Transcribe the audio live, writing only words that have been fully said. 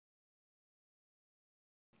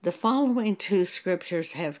The following two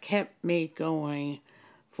scriptures have kept me going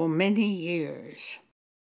for many years.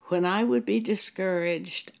 When I would be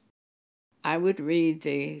discouraged, I would read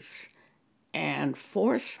these and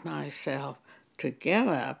force myself to get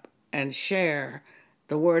up and share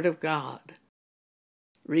the Word of God,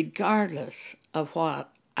 regardless of what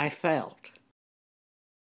I felt.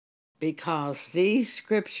 Because these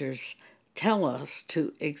scriptures tell us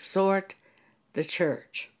to exhort the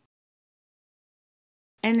church.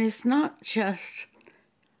 And it's not just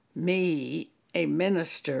me, a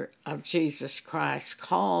minister of Jesus Christ,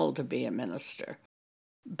 called to be a minister,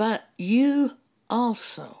 but you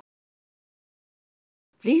also.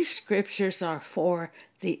 These scriptures are for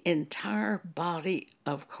the entire body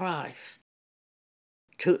of Christ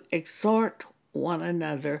to exhort one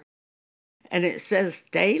another, and it says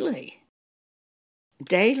daily,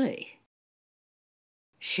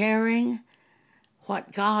 sharing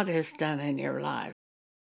what God has done in your life,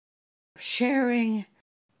 sharing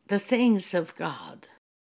the things of God,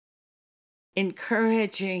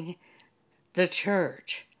 encouraging the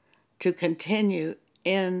church to continue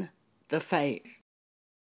in the faith.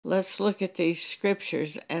 Let's look at these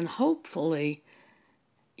scriptures, and hopefully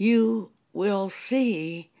you will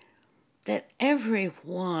see that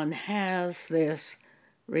everyone has this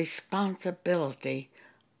responsibility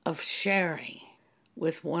of sharing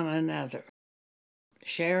with one another,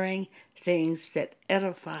 sharing things that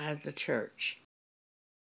edify the church.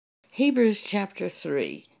 Hebrews chapter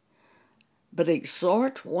 3, but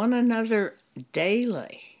exhort one another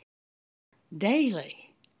daily,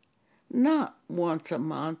 not once a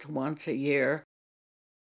month, once a year,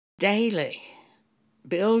 daily.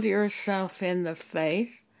 Build yourself in the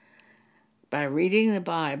faith by reading the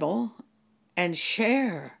Bible and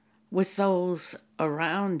share with those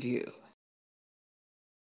around you.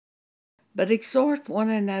 But exhort one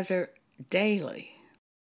another daily,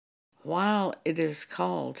 while it is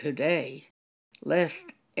called today,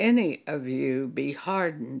 lest any of you be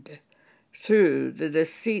hardened through the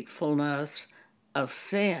deceitfulness of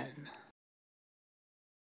sin.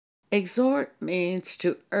 Exhort means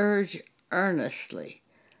to urge earnestly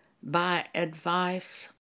by advice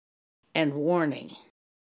and warning.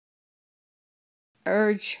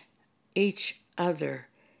 Urge each other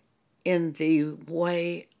in the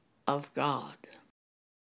way of God.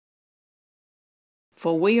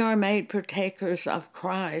 For we are made partakers of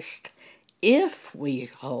Christ if we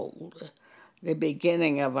hold the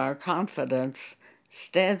beginning of our confidence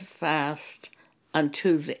steadfast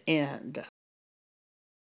unto the end.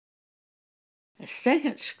 The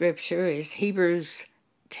second scripture is Hebrews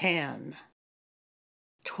 10:23.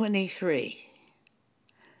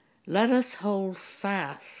 Let us hold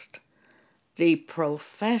fast the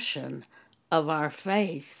profession of our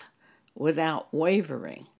faith without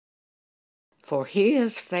wavering, for he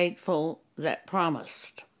is faithful that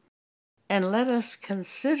promised. And let us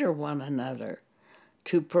consider one another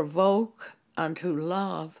to provoke unto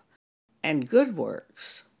love and good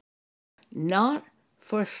works, not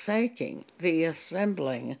forsaking the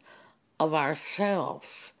assembling of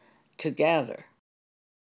ourselves together,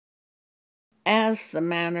 as the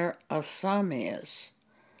manner of some is,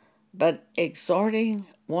 but exhorting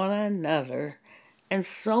one another, and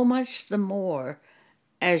so much the more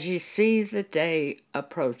as you see the day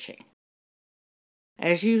approaching.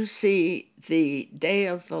 As you see the day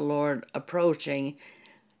of the Lord approaching,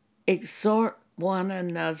 exhort one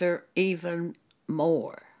another even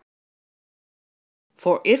more.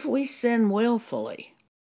 For if we sin willfully,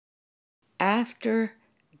 after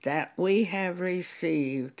that we have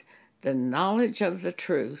received the knowledge of the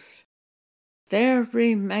truth, there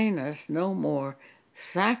remaineth no more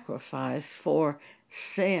sacrifice for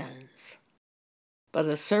sins, but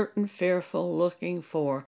a certain fearful looking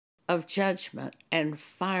for of judgment and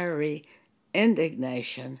fiery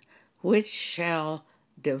indignation, which shall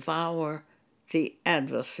devour the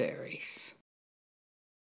adversaries.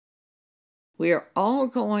 We are all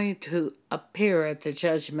going to appear at the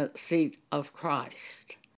judgment seat of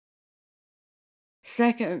Christ.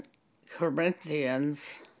 2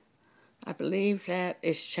 Corinthians, I believe that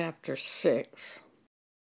is chapter 6.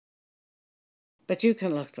 But you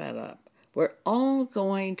can look that up. We're all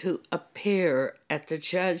going to appear at the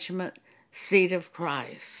judgment seat of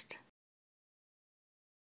Christ,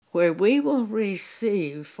 where we will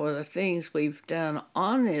receive for the things we've done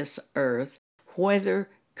on this earth, whether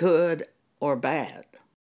good or bad.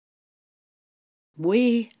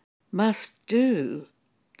 We must do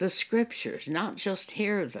the scriptures, not just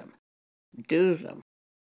hear them, do them.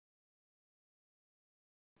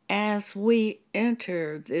 As we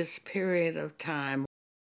enter this period of time,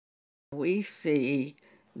 we see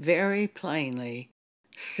very plainly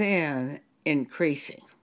sin increasing.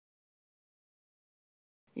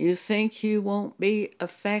 You think you won't be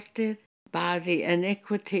affected by the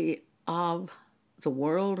iniquity of the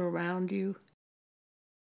world around you?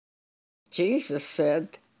 Jesus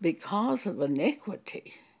said, because of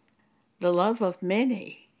iniquity, the love of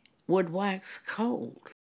many would wax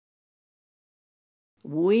cold.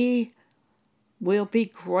 We will be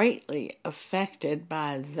greatly affected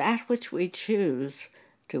by that which we choose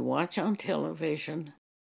to watch on television,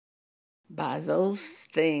 by those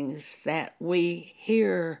things that we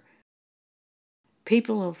hear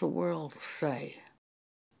people of the world say,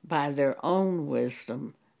 by their own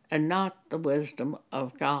wisdom and not the wisdom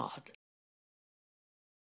of God.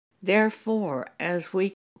 Therefore, as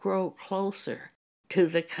we grow closer to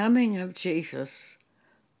the coming of Jesus,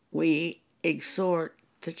 we exhort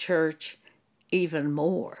the church even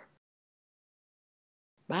more.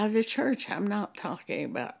 By the church, I'm not talking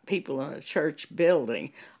about people in a church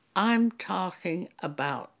building. I'm talking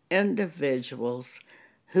about individuals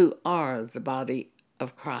who are the body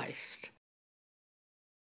of Christ.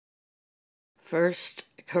 1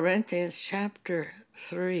 Corinthians chapter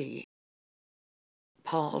 3,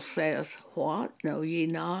 Paul says, "What? Know ye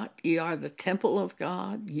not? Ye are the temple of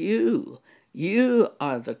God? You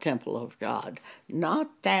are the temple of God,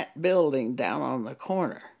 not that building down on the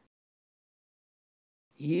corner.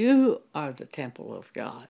 You are the temple of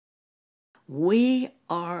God. We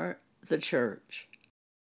are the church,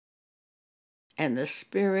 and the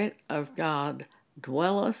Spirit of God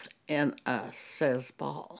dwelleth in us," says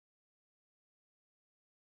Paul.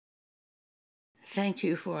 Thank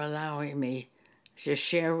you for allowing me to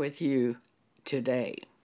share with you today.